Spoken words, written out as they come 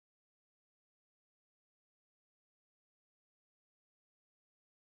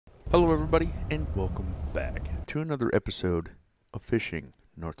Hello, everybody, and welcome back to another episode of Fishing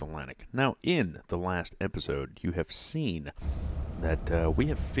North Atlantic. Now, in the last episode, you have seen that we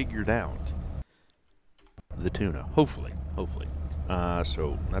have figured out the tuna. Hopefully.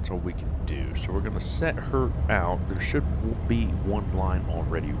 So that's all we can do. So we're going to set her out. There should be one line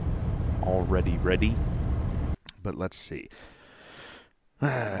already ready. But let's see.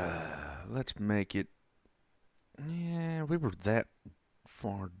 Let's make it... Yeah, we were that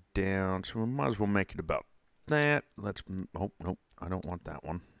far down, so we might as well make it about that. Oh, nope, I don't want that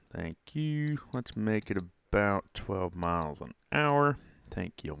one. Thank you. Let's make it about 12 miles an hour.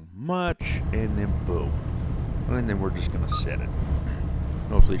 Thank you much. And then boom. And then we're just going to set it.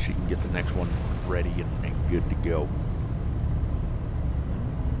 Hopefully she can get the next one ready and good to go.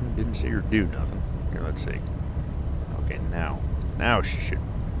 Didn't see her do nothing. Here, let's see. Okay, now she should.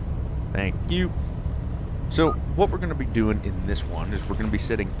 Thank you. So what we're going to be doing in this one is we're going to be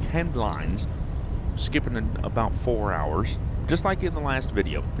setting 10 lines, skipping in about 4 hours, just like in the last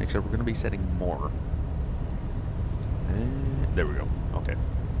video, except we're going to be setting more. And there we go. Okay.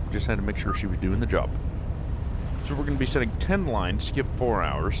 Just had to make sure she was doing the job. So we're going to be setting 10 lines, skip 4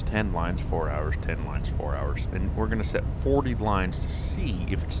 hours, 10 lines, 4 hours, 10 lines, 4 hours. And we're going to set 40 lines to see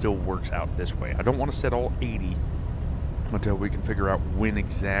if it still works out this way. I don't want to set all 80 until we can figure out when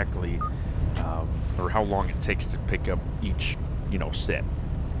exactly... or how long it takes to pick up each, set,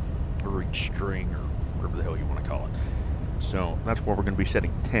 or each string, or whatever the hell you want to call it. So that's why we're going to be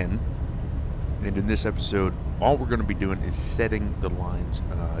setting 10. And in this episode, all we're going to be doing is setting the lines,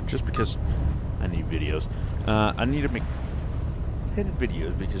 just because I need videos. I need to make 10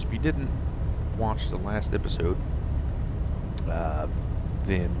 videos, because if you didn't watch the last episode,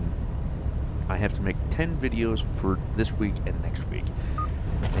 then I have to make 10 videos for this week and next week.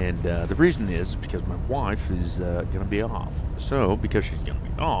 And the reason is because my wife is going to be off. So, because she's going to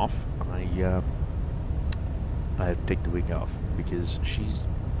be off, I have to take the week off because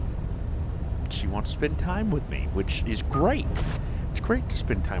she wants to spend time with me, which is great. It's great to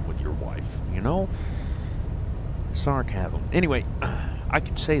spend time with your wife, Sarcasm. Anyway, I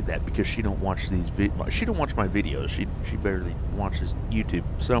can say that because she don't watch she don't watch my videos. She barely watches YouTube,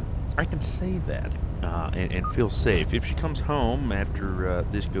 so I can say that. And feel safe. If she comes home after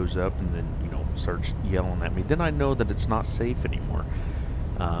this goes up and then, starts yelling at me, then I know that it's not safe anymore.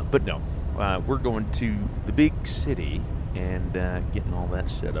 But no, we're going to the big city and getting all that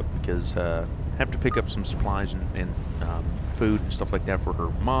set up because I have to pick up some supplies and food and stuff like that for her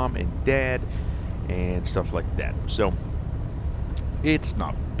mom and dad and stuff like that. So it's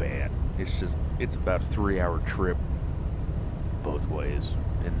not bad. It's about a 3-hour trip both ways.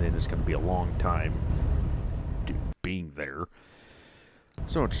 And then it's going to be a long time being there.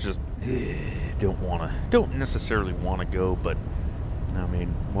 So it's just, don't necessarily want to go, but, I mean,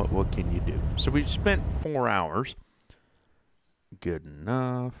 what can you do? So we spent 4 hours. Good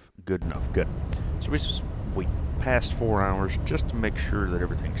enough. So we passed 4 hours just to make sure that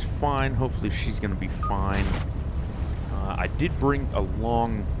everything's fine. Hopefully she's going to be fine. I did bring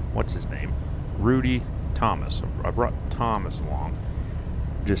along, what's his name? Rudy Thomas. I brought Thomas along.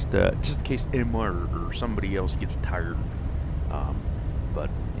 Just in case Emma or somebody else gets tired. But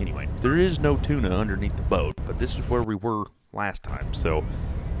anyway, there is no tuna underneath the boat, but this is where we were last time. So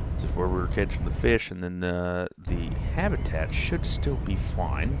this is where we were catching the fish, and then the habitat should still be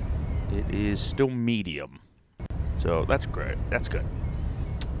fine. It is still medium, so that's great. That's good.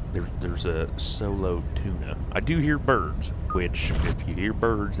 There's a solo tuna. I do hear birds, which if you hear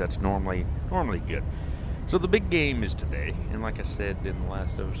birds, that's normally good. So the big game is today, and like I said in the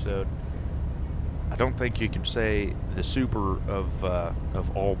last episode, I don't think you can say the super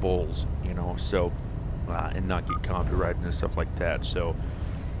of all bowls, so and not get copyrighted and stuff like that. So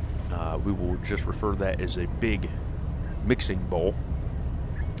we will just refer that as a big mixing bowl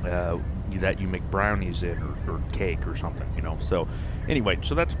that you make brownies in or cake or something, So anyway,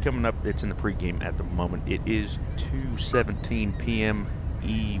 so that's coming up. It's in the pregame at the moment. It is 2:17 p.m.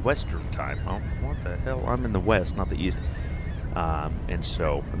 Western time. Oh, what the hell? I'm in the west, not the east. And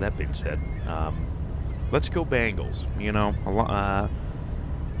so, with that being said, let's go Bengals.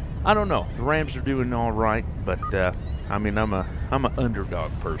 I don't know. The Rams are doing all right, but I mean, I'm a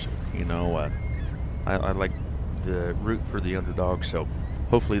underdog person. I like the root for the underdog. So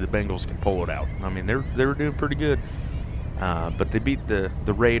hopefully the Bengals can pull it out. I mean, they were doing pretty good, but they beat the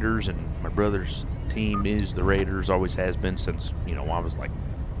Raiders, and my brother's team is the Raiders, always has been since, I was like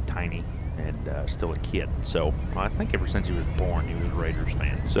tiny and still a kid. So I think ever since he was born, he was a Raiders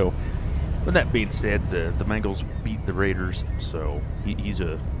fan. So with that being said, the Bengals beat the Raiders, so he's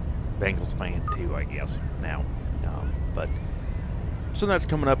a Bengals fan too, I guess, now. But So that's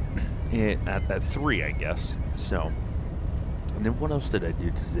coming up at 3, I guess. So, and then what else did I do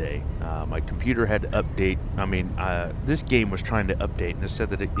today? My computer had to update. I mean, this game was trying to update, and it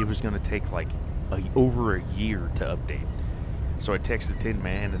said that it was going to take like over a year to update. So I texted Tin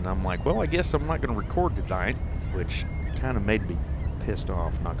Man, and I'm like, well, I guess I'm not going to record tonight, which kind of made me pissed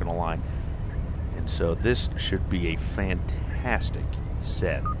off, not going to lie. And so this should be a fantastic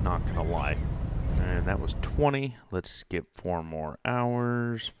set, not going to lie. And that was 20. Let's skip 4 more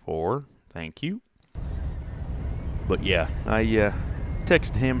hours. 4. Thank you. But yeah, I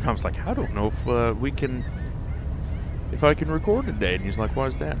texted him. I was like, I don't know if if I can record today. And he's like, why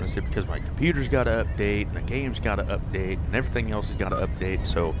is that? And I said, because my computer's got to update, and the game's got to update, and everything else has got to update.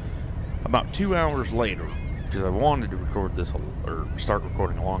 So about 2 hours later, because I wanted to record this or start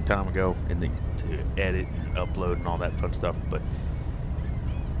recording a long time ago, and then to edit and upload and all that fun stuff, but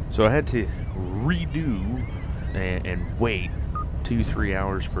so I had to redo and wait 2-3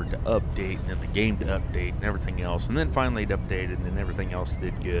 hours for it to update, and then the game to update and everything else, and then finally it updated, and then everything else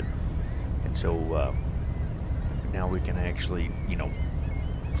did good. And so now we can actually, you know,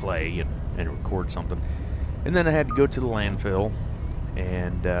 play and record something. And then I had to go to the landfill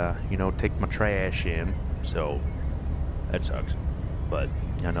and you know, take my trash in. So that sucks, but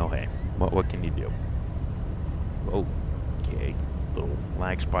I know, hey, what can you do? Okay, little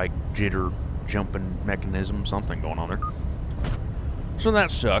lag spike, jitter, jumping mechanism, something going on there. So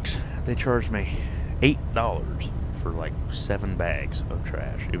that sucks. They charged me $8 for like 7 bags of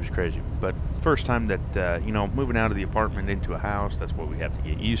trash. It was crazy. But first time that you know, moving out of the apartment into a house, that's what we have to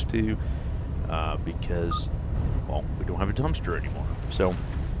get used to, because, well, we don't have a dumpster anymore. So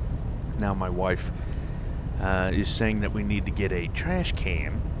now my wife is saying that we need to get a trash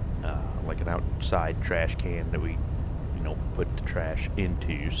can, like an outside trash can that we, you know, put the trash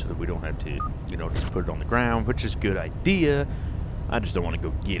into, so that we don't have to, you know, just put it on the ground, which is a good idea. I just don't want to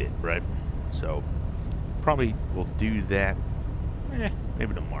go get it, right? So probably we'll do that.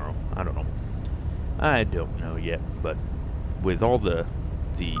 Maybe tomorrow. I don't know. I don't know yet. But with all the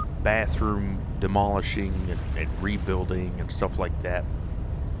bathroom demolishing and rebuilding and stuff like that,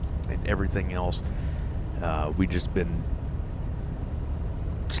 and everything else, we just been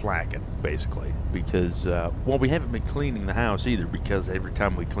slacking, basically, because well, we haven't been cleaning the house either, because every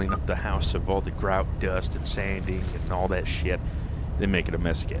time we clean up the house of all the grout dust and sanding and all that shit, they make it a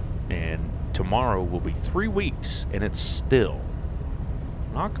mess again. And tomorrow will be 3 weeks, and it's still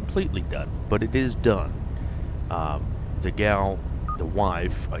not completely done, but it is done. The gal, the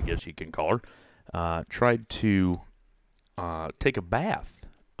wife, I guess you can call her, tried to take a bath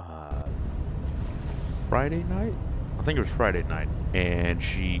Friday night? I think it was Friday night, and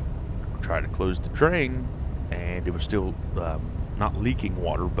she tried to close the drain, and it was still not leaking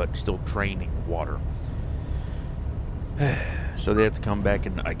water, but still draining water. So they have to come back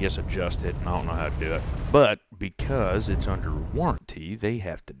and, I guess, adjust it, and I don't know how to do it. But because it's under warranty, they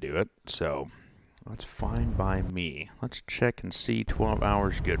have to do it, so that's fine by me. Let's check and see. 12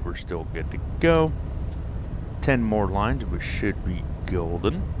 hours, good. We're still good to go. 10 more lines, we should be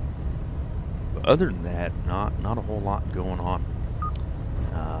golden. But other than that, not a whole lot going on.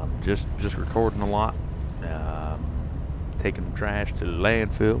 Just recording a lot. Taking trash to the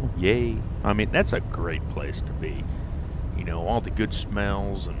landfill. Yay. I mean, that's a great place to be. You know, all the good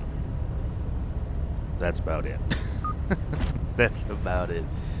smells, and that's about it. That's about it.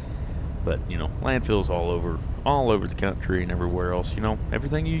 But, you know, landfills all over the country and everywhere else. You know,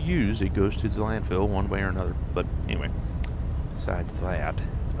 everything you use, it goes to the landfill one way or another. But anyway, besides that,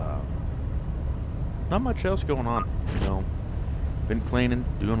 not much else going on. You know, been cleaning,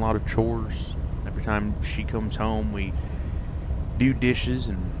 doing a lot of chores. Every time she comes home, we do dishes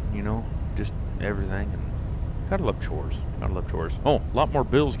and, you know, just everything. And gotta love chores. Gotta love chores. Oh, a lot more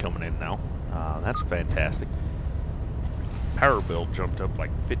bills coming in now. That's fantastic. Power bill jumped up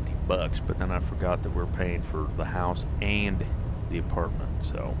like $50, but then I forgot that we're paying for the house and the apartment.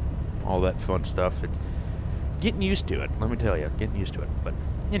 So all that fun stuff. It's getting used to it. Let me tell you, getting used to it. But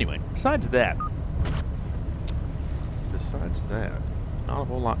anyway, besides that, not a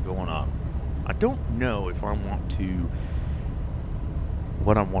whole lot going on. I don't know if I want to,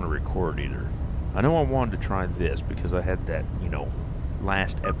 what I want to record either. I know I wanted to try this because I had that, you know,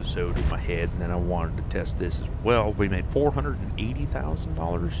 last episode in my head, and then I wanted to test this as well. We made $480,000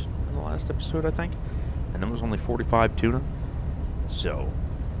 in the last episode, I think, and that was only 45 tuna. So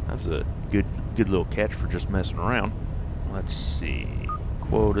that was a good little catch for just messing around. Let's see,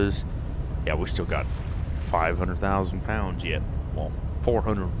 quotas. Yeah, we still got 500,000 pounds yet. Well,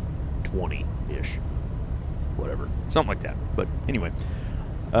 420-ish, whatever, something like that. But anyway,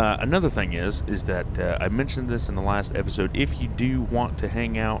 Another thing is that I mentioned this in the last episode. If you do want to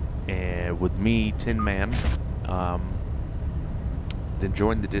hang out with me, Tin Man, then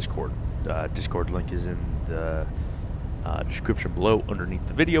join the Discord. Discord link is in the description below underneath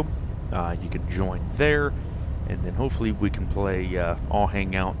the video. You can join there, and then hopefully we can play, all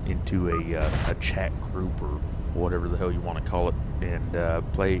hang out into a chat group or whatever the hell you want to call it, and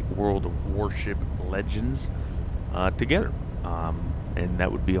play World of Warship Legends together. And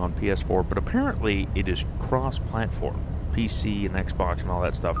that would be on PS4, but apparently it is cross-platform, PC and Xbox and all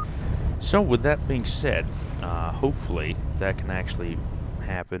that stuff. So with that being said, hopefully that can actually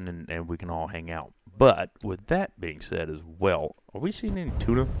happen and we can all hang out. But with that being said as well, are we seeing any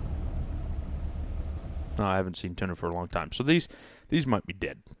tuna? No, I haven't seen tuna for a long time. So these might be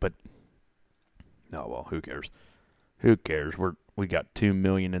dead, but oh well, who cares? Who cares? We got $2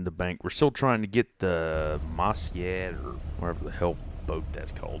 million in the bank. We're still trying to get the Masyad or whatever the hell boat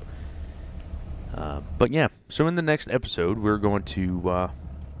that's called. But yeah, so in the next episode, we're going to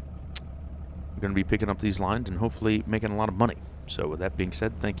be picking up these lines and hopefully making a lot of money. So with that being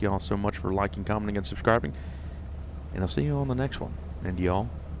said, thank you all so much for liking, commenting, and subscribing. And I'll see you on the next one. And y'all,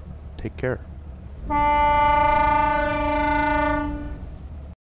 take care.